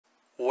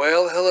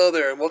Well, hello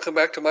there, and welcome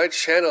back to my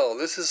channel.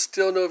 This is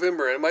still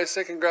November, and my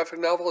second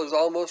graphic novel is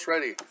almost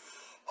ready.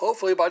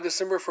 Hopefully by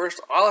December 1st,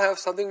 I'll have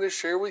something to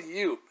share with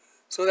you.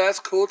 So that's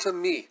cool to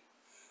me.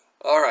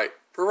 Alright,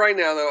 for right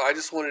now though, I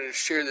just wanted to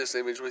share this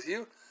image with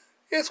you.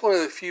 It's one of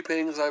the few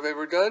paintings I've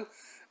ever done,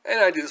 and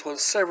I did this one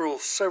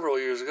several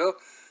years ago.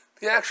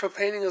 The actual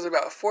painting is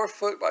about 4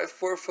 foot by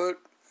 4 foot,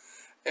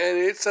 and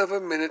it's of a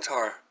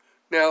minotaur.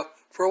 Now,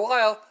 for a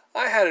while,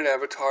 I had an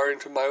avatar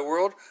into my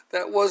world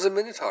that was a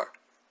minotaur.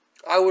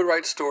 I would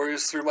write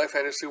stories through my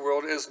fantasy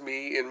world as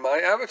me in my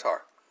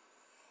avatar.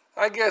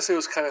 I guess it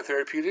was kind of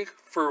therapeutic,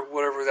 for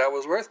whatever that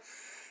was worth,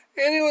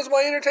 and it was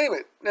my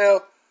entertainment.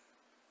 Now,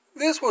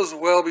 this was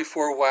well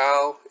before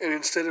WoW, and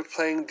instead of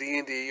playing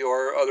D&D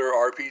or other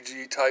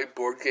RPG-type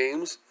board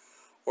games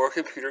or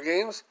computer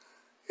games,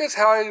 it's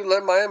how I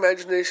let my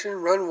imagination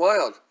run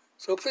wild.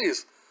 So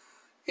please,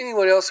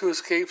 anyone else who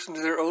escapes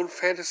into their own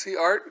fantasy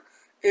art,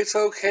 it's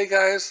okay,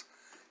 guys.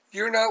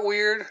 You're not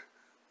weird.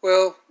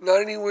 Well,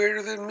 not any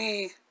weirder than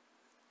me,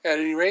 at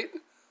any rate.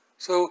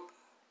 So,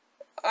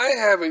 I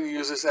haven't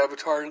used this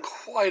avatar in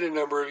quite a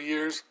number of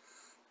years,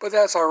 but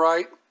that's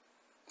alright.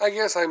 I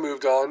guess I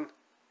moved on.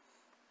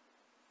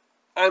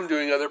 I'm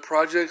doing other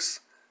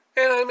projects,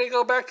 and I may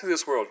go back to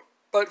this world.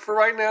 But for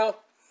right now,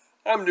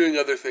 I'm doing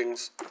other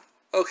things.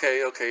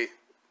 Okay.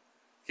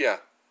 Yeah,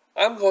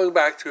 I'm going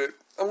back to it.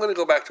 I'm going to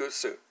go back to it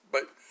soon.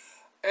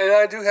 And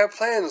I do have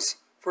plans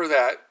for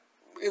that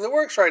in the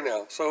works right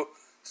now, so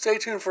stay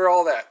tuned for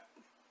all that.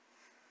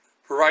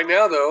 For right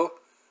now, though,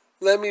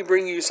 let me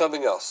bring you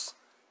something else.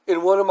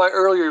 In one of my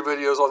earlier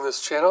videos on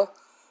this channel,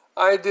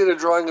 I did a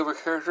drawing of a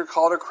character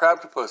called a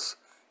Crabtopus.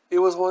 It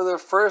was one of the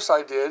first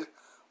I did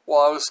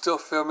while I was still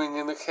filming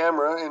in the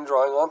camera and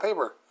drawing on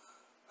paper.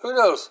 Who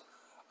knows?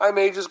 I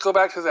may just go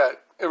back to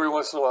that every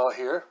once in a while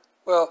here.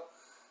 Well,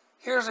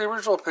 here's the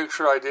original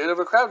picture I did of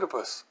a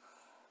Crabtopus.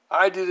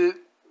 I did it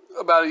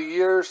about a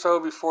year or so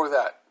before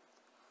that.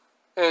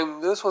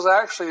 And this was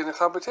actually in a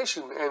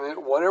competition, and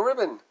it won a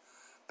ribbon.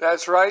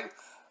 That's right,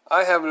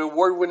 I have an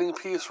award-winning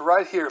piece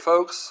right here,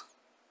 folks.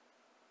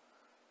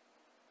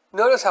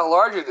 Notice how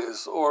large it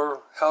is,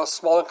 or how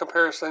small in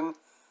comparison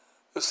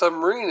the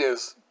submarine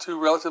is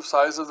to relative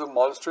size of the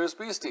monstrous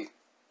beastie.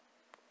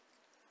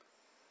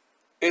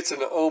 It's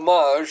an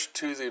homage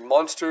to the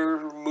monster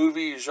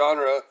movie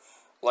genre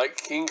like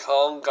King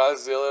Kong,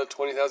 Godzilla,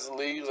 20,000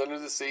 Leagues Under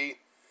the Sea,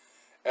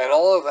 and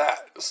all of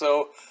that.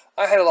 So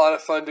I had a lot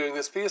of fun doing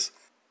this piece.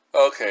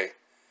 Okay,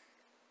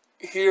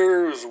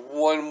 here's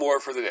one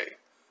more for the day.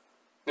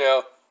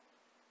 Now,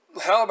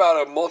 how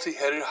about a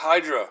multi-headed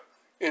Hydra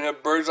in a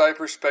bird's eye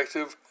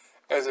perspective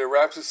as it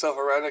wraps itself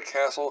around a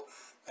castle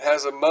that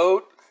has a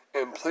moat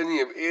and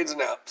plenty of ins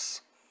and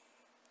outs?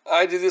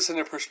 I did this in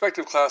a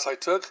perspective class I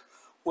took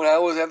when I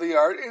was at the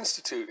Art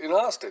Institute in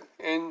Austin.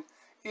 And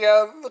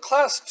yeah, the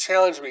class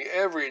challenged me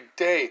every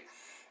day,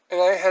 and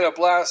I had a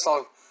blast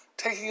on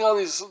taking on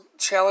these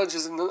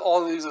challenges and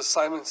all these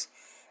assignments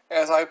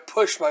as I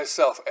pushed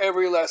myself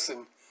every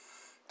lesson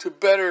to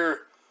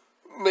better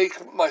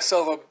make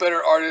myself a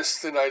better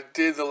artist than I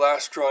did the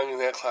last drawing in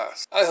that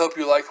class. I hope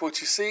you like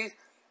what you see.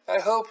 I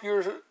hope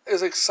you're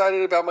as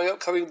excited about my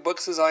upcoming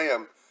books as I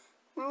am.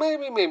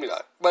 Maybe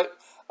not. But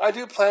I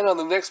do plan on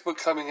the next book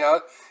coming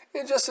out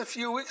in just a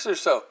few weeks or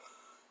so.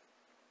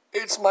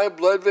 It's my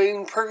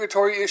Bloodvein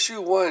Purgatory Issue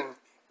 1,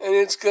 and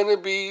it's going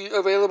to be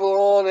available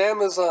on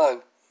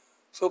Amazon.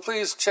 So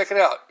please check it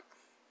out.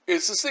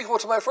 It's the sequel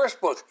to my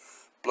first book,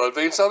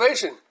 Bloodvein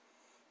Salvation,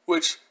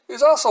 which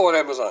is also on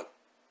Amazon.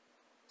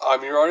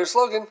 I'm your artist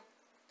Logan,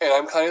 and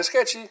I'm kind of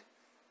sketchy,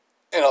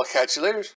 and I'll catch you later.